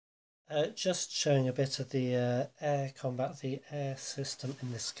Just showing a bit of the air combat, the air system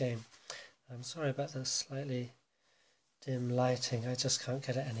in this game. I'm sorry about the slightly dim lighting, I just can't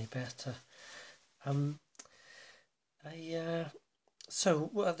get it any better. So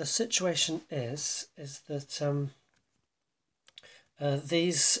what the situation is that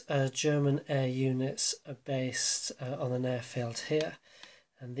these German air units are based on an airfield here,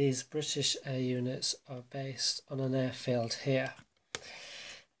 and these British air units are based on an airfield here.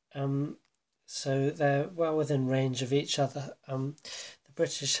 So they're well within range of each other. The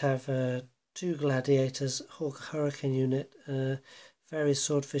British have two Gladiators, Hawk Hurricane unit, a Fairey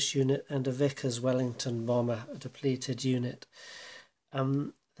Swordfish unit, and a Vickers Wellington bomber, a depleted unit.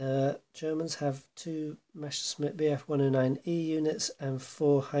 The Germans have two Messerschmitt Bf 109E units and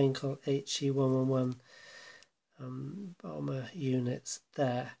four Heinkel HE 111 bomber units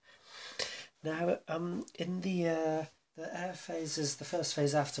there. Now, in the air phase is the first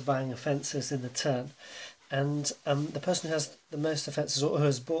phase after buying offensives in the turn, and the person who has the most offensives or who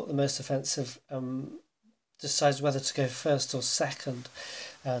has bought the most offensive decides whether to go first or second.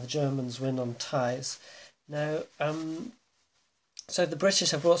 The Germans win on ties. Now, so the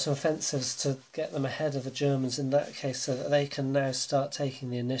British have brought some offensives to get them ahead of the Germans in that case, so that they can now start taking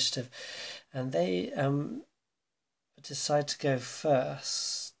the initiative, and they decide to go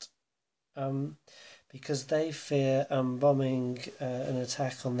first because they fear bombing an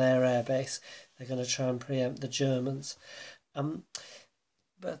attack on their airbase. They're going to try and preempt the Germans.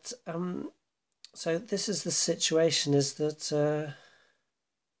 So this is the situation, is that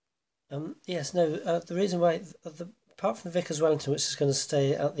the reason why, apart from the Vickers Wellington, which is going to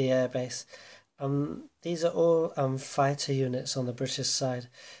stay at the airbase, these are all fighter units on the British side.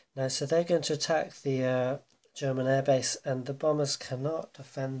 Now, so they're going to attack the German airbase, and the bombers cannot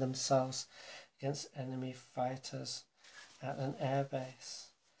defend themselves against enemy fighters at an airbase.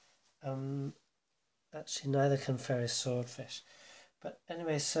 Actually, neither can Fairey Swordfish. But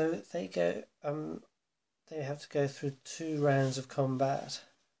anyway, so they go. They have to go through 2 rounds of combat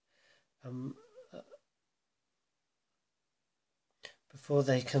before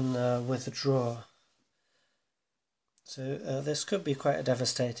they can withdraw. So this could be quite a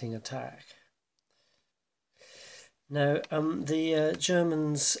devastating attack. Now, the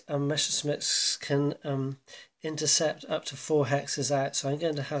Germans' Messerschmitts can intercept up to 4 hexes out, so I'm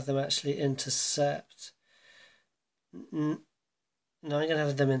going to have them actually intercept. No, I'm going to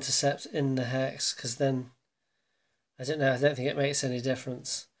have them intercept in the hex, because then, I don't know, I don't think it makes any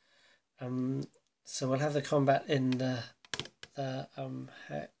difference. So we'll have the combat in the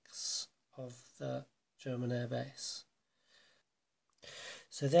hex of the German airbase.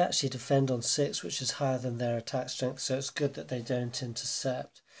 So they actually defend on 6, which is higher than their attack strength, so it's good that they don't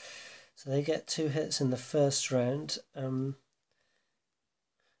intercept. So they get 2 hits in the first round, and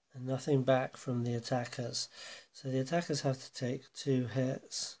nothing back from the attackers. So the attackers have to take 2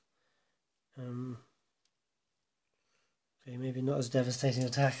 hits. Okay, maybe not as devastating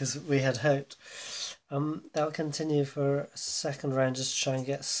attack as we had hoped. They'll continue for a second round just to try and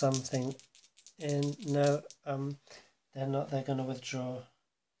get something in. No, they're not. They're going to withdraw.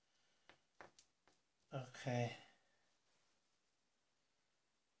 Okay.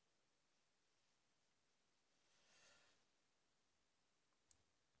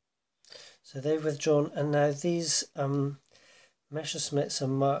 So they've withdrawn, and now these Messerschmitts are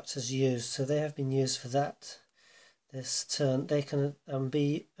marked as used, so they have been used for this turn. They can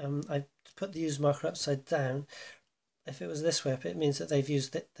I put the use marker upside down. If it was this way up, it means that they've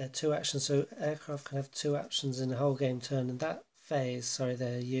used their 2 actions, so aircraft can have 2 actions in a whole game turn, and that phase, sorry,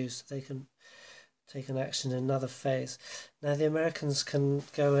 they're used, so they can take an action in another phase. Now the Americans can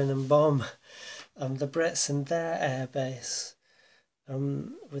go in and bomb the Brits in their airbase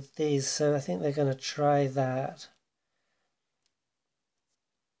with these, so I think they're going to try that,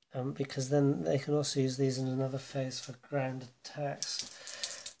 because then they can also use these in another phase for ground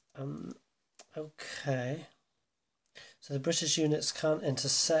attacks. Okay, so the British units can't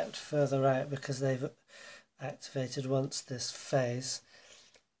intercept further out because they've activated once this phase.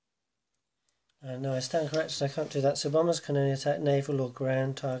 No, I stand corrected, I can't do that. So bombers can only attack naval or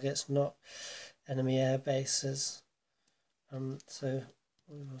ground targets, not enemy air bases. So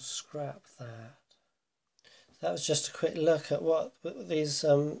we will scrap that. That was just a quick look at what these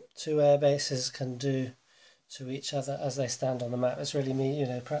 2 air bases can do to each other as they stand on the map. It's really me,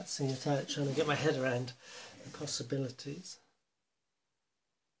 practicing it out, trying to get my head around the possibilities.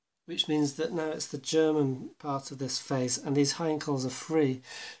 Which means that now it's the German part of this phase, and these Heinkels are free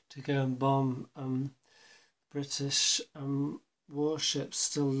to go and bomb British warships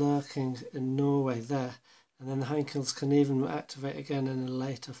still lurking in Norway there. and then the Heinkels can even activate again in a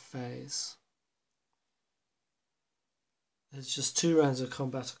later phase. There's just 2 rounds of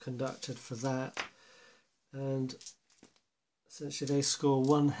combat are conducted for that, and essentially they score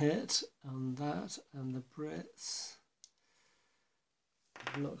 1 hit on that, and the Brits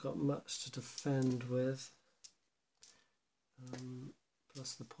have not got much to defend with.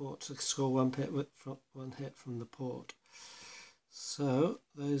 Plus the port to score 1 hit from the port. So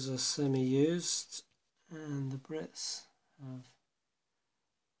those are semi-used, and the Brits have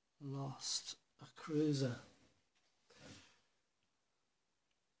lost a cruiser.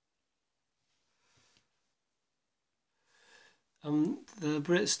 The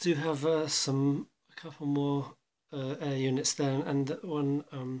Brits do have a couple more air units there, and one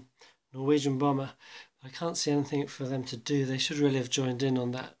Norwegian bomber. I can't see anything for them to do. They should really have joined in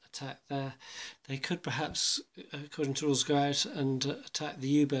on that attack there. They could perhaps, according to rules, go out and attack the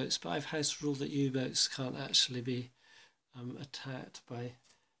U-boats, but I've house ruled that U-boats can't actually be attacked by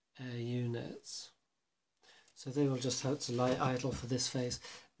air units. So they will just have to lie idle for this phase.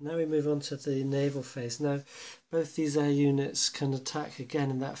 Now we move on to the naval phase. Now, both these air units can attack again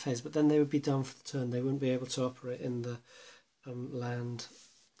in that phase, but then they would be done for the turn. They wouldn't be able to operate in the land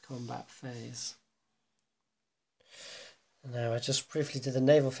combat phase. Now I just briefly did the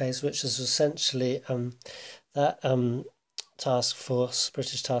naval phase, which is essentially that task force,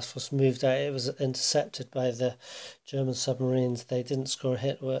 British task force, moved out. It was intercepted by the German submarines. They didn't score a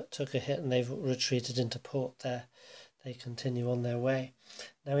hit, took a hit, and they've retreated into port there. They continue on their way.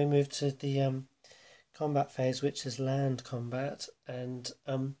 Now we move to the combat phase, which is land combat, and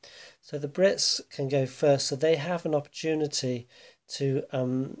so the Brits can go first. So they have an opportunity to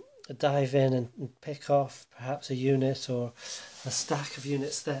dive in and pick off perhaps a unit or a stack of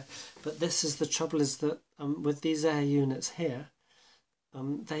units there. But this is the trouble, is that with these air units here,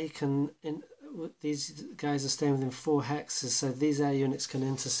 they can, these guys are staying within 4 hexes, so these air units can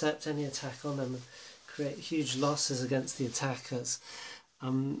intercept any attack on them and create huge losses against the attackers.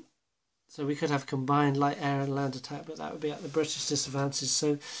 So we could have combined light air and land attack, but that would be at the British disadvantage.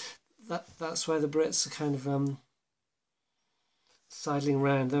 So that's why the Brits are kind of sidling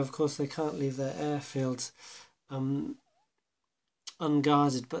round. Though of course they can't leave their airfields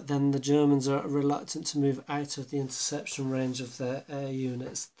unguarded, but then the Germans are reluctant to move out of the interception range of their air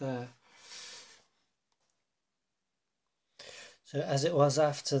units there. So as it was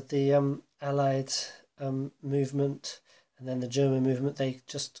after the Allied movement and then the German movement, they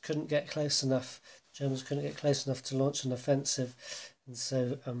just couldn't get close enough. The Germans couldn't get close enough to launch an offensive, and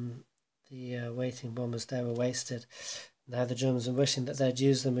so the waiting bombers there were wasted. Now the Germans are wishing that they'd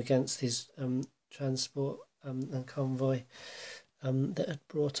use them against these transport and convoy that had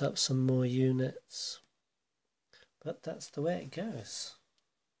brought up some more units. But that's the way it goes.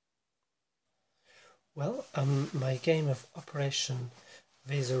 Well, my game of Operation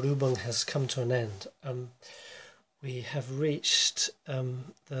Weserubung has come to an end. We have reached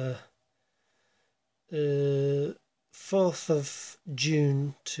the 4th of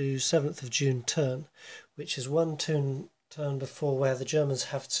June to 7th of June turn, which is one turn before where the Germans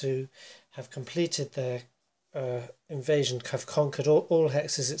have to have completed their invasion, have conquered all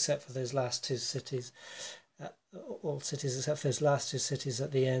hexes except for those last 2 cities, all cities except for those last 2 cities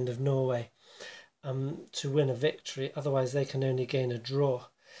at the end of Norway, to win a victory. Otherwise they can only gain a draw.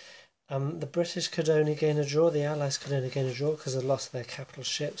 The British could only gain a draw, the Allies could only gain a draw because they lost their capital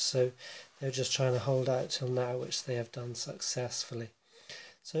ships, so they're just trying to hold out till now, which they have done successfully.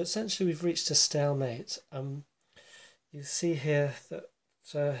 So essentially we've reached a stalemate. You see here that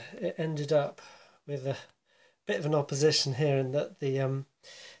it ended up with a bit of an opposition here, in that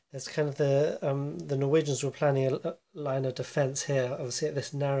there's kind of the Norwegians were planning a line of defence here, obviously at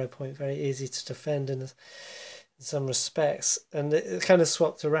this narrow point, very easy to defend in some respects, and it kind of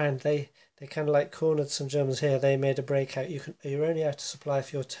swapped around. They kind of like cornered some Germans here. They made a breakout. You're only out of supply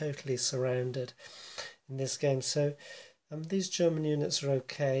if you're totally surrounded in this game. So these German units are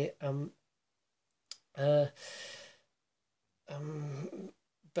okay. But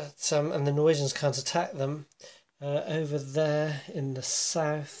and the Norwegians can't attack them. Over there in the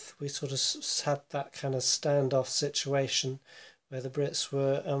south, we sort of had that kind of standoff situation where the Brits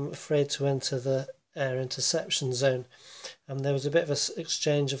were afraid to enter the air interception zone. There was a bit of an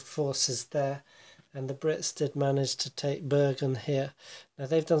exchange of forces there, and the Brits did manage to take Bergen here. Now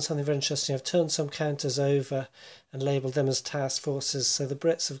they've done something very interesting. I've turned some counters over and labelled them as task forces. So the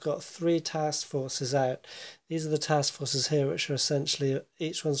Brits have got 3 task forces out. These are the task forces here, which are essentially,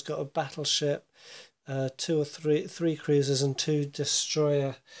 each one's got a battleship, 2 or 3 cruisers and 2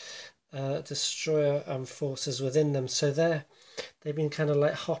 destroyer forces within them. So they're they've been kind of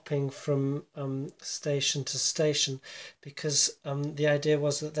like hopping from station to station, because the idea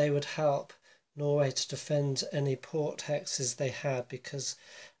was that they would help Norway to defend any port hexes they had, because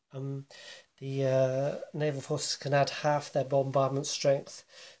the naval forces can add half their bombardment strength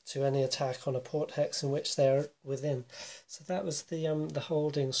to any attack on a port hex in which they're within. So that was the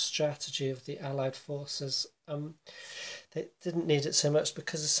holding strategy of the Allied forces. They didn't need it so much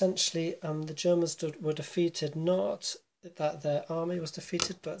because essentially the Germans were defeated, not that their army was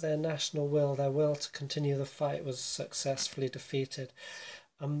defeated, but their national will, their will to continue the fight, was successfully defeated,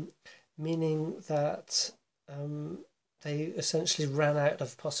 meaning that they essentially ran out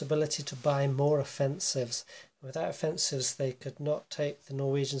of possibility to buy more offensives. Without offensives, they could not take the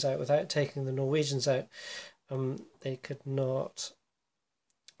Norwegians out. Without taking the Norwegians out, they could not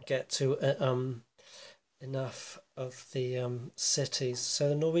get to enough of the cities. So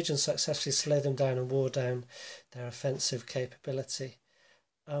the Norwegians successfully slowed them down and wore down their offensive capability.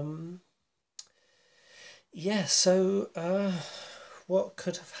 So what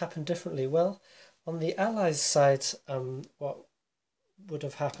could have happened differently? Well, on the Allies' side, what would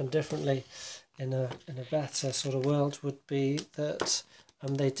have happened differently in a better sort of world would be that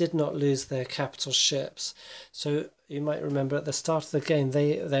they did not lose their capital ships. So you might remember at the start of the game,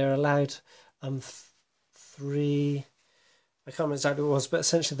 they're allowed three, I can't remember exactly what it was, but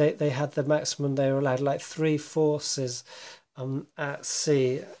essentially they had the maximum they were allowed, like 3 forces at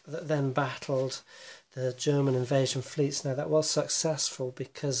sea that then battled the German invasion fleets. Now that was successful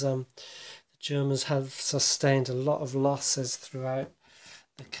because the Germans have sustained a lot of losses throughout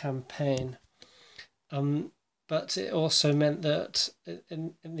the campaign. But it also meant that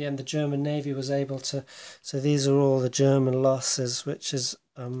in the end the German Navy was able to, so these are all the German losses, which is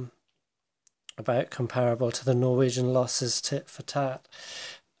about comparable to the Norwegian losses tit for tat,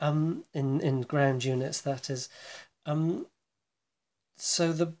 in ground units, that is.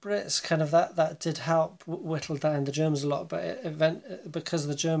 So the Brits kind of that did help whittle down the Germans a lot, but because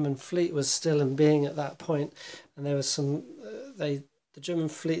the German fleet was still in being at that point, and there was some the German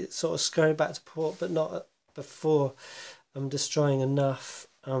fleet sort of scurried back to port, but not before destroying enough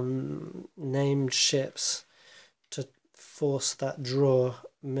named ships to force that draw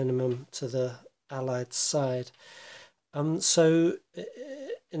minimum to the Allied side. So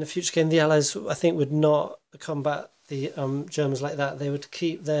in the future game, the Allies, I think, would not combat the Germans like that. They would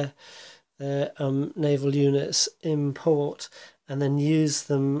keep their naval units in port and then use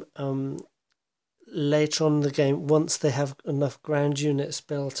them later on in the game, once they have enough ground units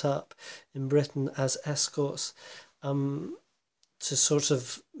built up in Britain as escorts, to sort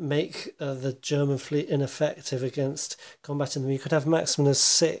of make the German fleet ineffective against combating them. You could have maximum of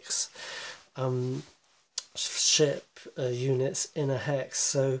 6 ship units in a hex.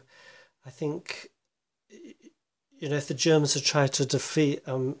 So I think, if the Germans had tried to defeat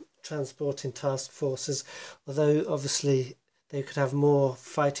transporting task forces, although obviously they could have more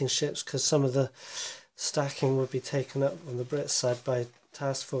fighting ships because some of the stacking would be taken up on the British side by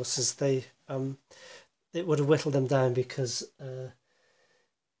task forces, it would have whittled them down because I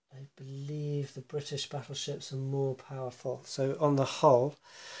believe the British battleships are more powerful. So on the whole,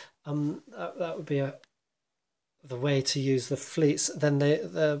 that would be the way to use the fleets. Then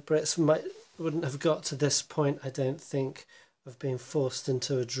the Brits wouldn't have got to this point, I don't think, of being forced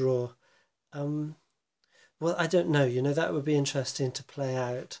into a draw. Well, I don't know. That would be interesting to play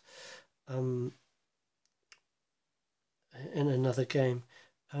out in another game.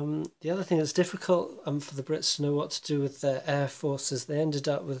 The other thing that's difficult for the Brits to know what to do with their air forces, they ended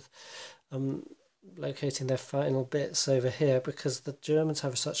up with locating their final bits over here because the Germans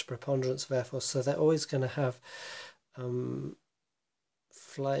have such a preponderance of air force, so they're always going to have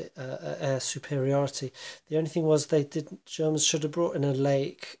air superiority. The only thing was Germans should have brought in a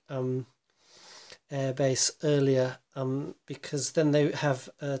lake air base earlier, because then they have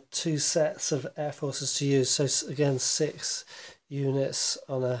 2 sets of air forces to use. So again, 6 units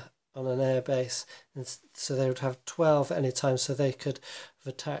on an air base, and so they would have 12 at any time. So they could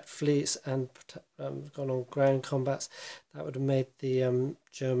have attacked fleets and gone on ground combats. That would have made the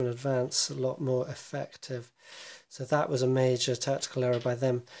German advance a lot more effective. So that was a major tactical error by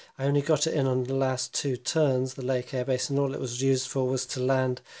them. I only got it in on the last 2 turns, the Lake Air Base, and all it was used for was to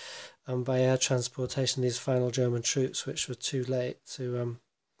land by air transportation these final German troops, which were too late to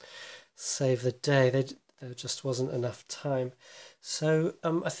save the day. There just wasn't enough time. So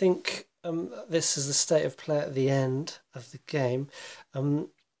I think this is the state of play at the end of the game.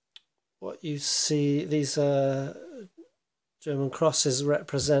 What you see, these are German crosses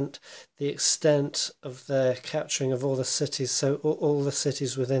represent the extent of their capturing of all the cities. So all the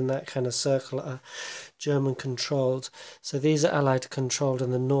cities within that kind of circle are German controlled. So these are Allied controlled,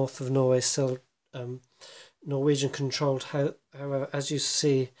 and the north of Norway still Norwegian controlled. However, as you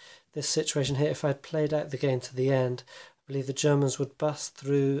see this situation here, if I'd played out the game to the end, I believe the Germans would bust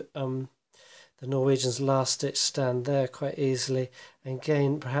through the Norwegians' last-ditch stand there quite easily and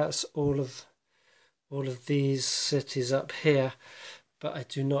gain perhaps all of these cities up here, but I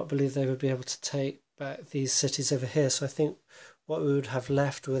do not believe they would be able to take back these cities over here. So I think what we would have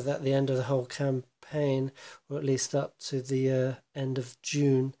left with at the end of the whole campaign, or at least up to the end of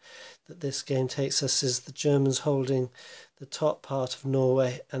June that this game takes us, is the Germans holding the top part of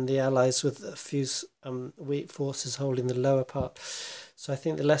Norway and the Allies with a few weak forces holding the lower part. So I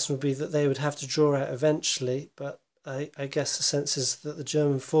think the lesson would be that they would have to draw out eventually, but I guess the sense is that the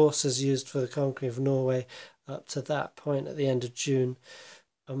German forces used for the conquering of Norway up to that point at the end of June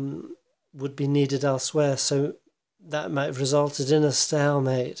would be needed elsewhere. So that might have resulted in a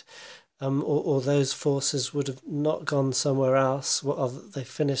stalemate, or those forces would have not gone somewhere else, or they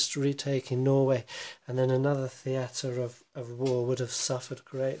finished retaking Norway, and then another theatre of war would have suffered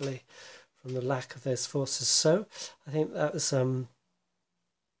greatly from the lack of those forces. So I think that was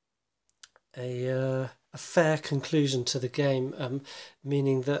a fair conclusion to the game,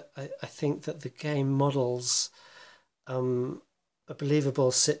 meaning that I think that the game models a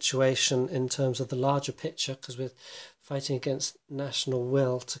believable situation in terms of the larger picture, because we're fighting against national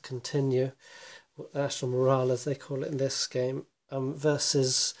will to continue, national morale as they call it in this game,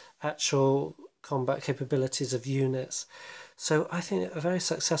 versus actual combat capabilities of units. So I think a very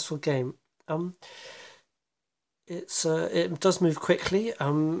successful game. It does move quickly.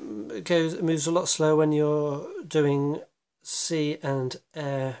 It moves a lot slower when you're doing sea and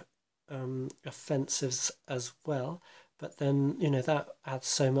air offensives as well. But then that adds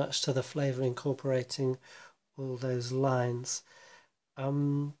so much to the flavour, incorporating all those lines.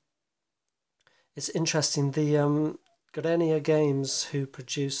 It's interesting. The Grenier Games, who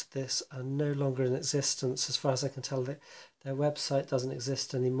produced this, are no longer in existence, as far as I can tell. Their website doesn't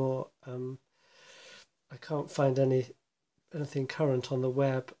exist anymore. I can't find anything current on the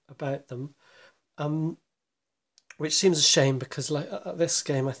web about them, which seems a shame, because this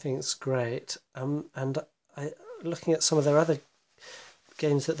game I think is great. And looking at some of their other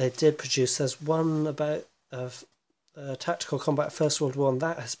games that they did produce, there's one about tactical combat First World War, and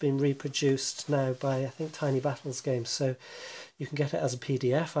that has been reproduced now by, I think, Tiny Battles Games. So you can get it as a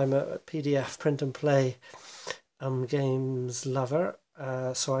PDF. I'm a PDF print and play games lover.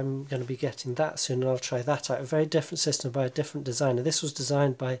 So I'm going to be getting that soon, and I'll try that out. A very different system by a different designer. This was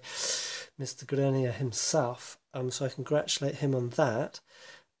designed by Mr. Grenier himself, so I congratulate him on that.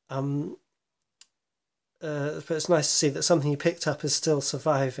 But it's nice to see that something he picked up is still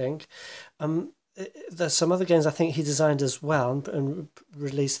surviving. There's some other games I think he designed as well and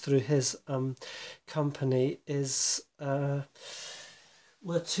released through his company.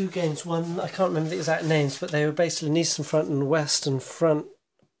 Were two games. One, I can't remember the exact names, but they were basically an Eastern Front and Western Front,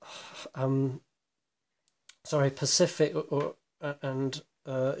 Pacific and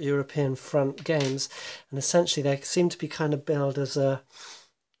European Front games, and essentially they seem to be kind of billed as a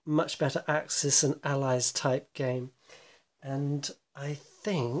much better Axis and Allies type game. And I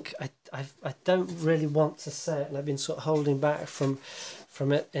think I don't really want to say it, and I've been sort of holding back from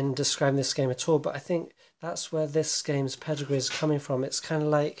it in describing this game at all, but I think that's where this game's pedigree is coming from. It's kind of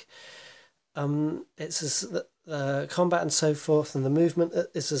like it's combat and so forth, and the movement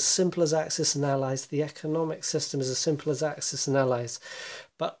is as simple as Axis and Allies. The economic system is as simple as Axis and Allies,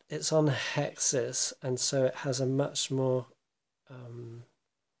 but it's on hexes, and so it has a much more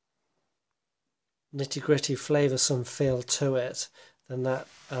nitty-gritty, flavoursome feel to it than that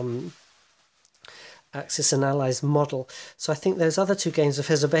Axis and Allies model. So I think those other two games of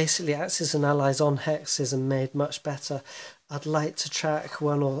his are basically Axis and Allies on hexes and made much better. I'd like to track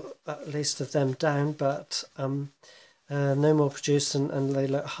one or at least of them down, but no more produced, and they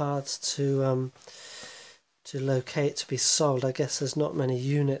look hard to locate, to be sold. I guess there's not many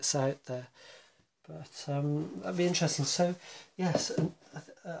units out there, but that'd be interesting. So yes,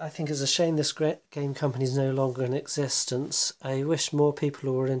 I think it's a shame this great game company is no longer in existence. I wish more people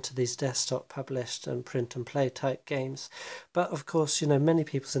who were into these desktop published and print and play type games. But of course, many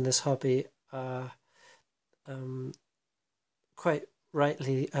people in this hobby are quite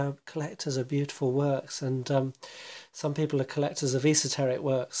rightly collectors of beautiful works, and some people are collectors of esoteric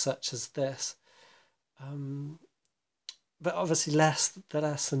works such as this. But obviously less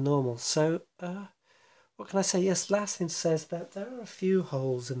than normal. So what can I say? Yes, last thing to say is that there are a few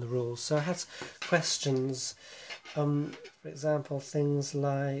holes in the rules. So I had questions For example, things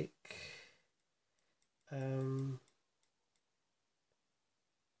like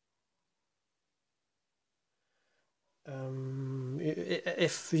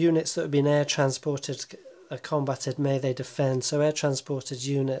if units that have been air transported are combated, may they defend. So air transported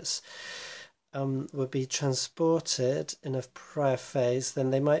units would be transported in a prior phase,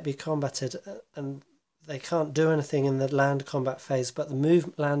 then they might be combated and they can't do anything in the land combat phase, but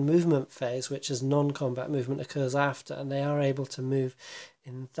the land movement phase, which is non-combat movement, occurs after, and they are able to move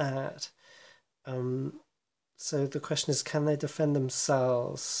in that. So the question is, can they defend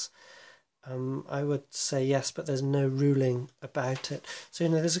themselves? I would say yes, but there's no ruling about it. So,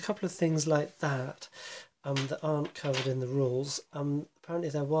 there's a couple of things like that that aren't covered in the rules. Apparently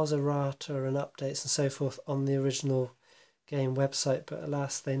there was errata and updates and so forth on the original game website, but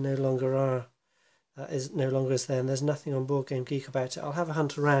alas, they no longer are. That is no longer is there, and there's nothing on Board Game Geek about it. I'll have a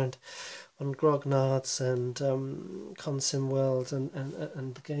hunt around on Grognards and Consim World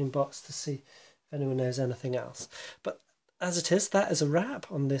and the Game Box to see if anyone knows anything else. But as it is, that is a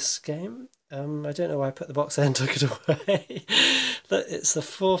wrap on this game. I don't know why I put the box there and took it away. It's the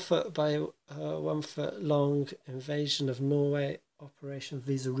 4 foot by 1 foot long Invasion of Norway Operation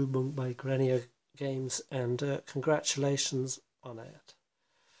Weserubung by Grenier Games, and congratulations on it.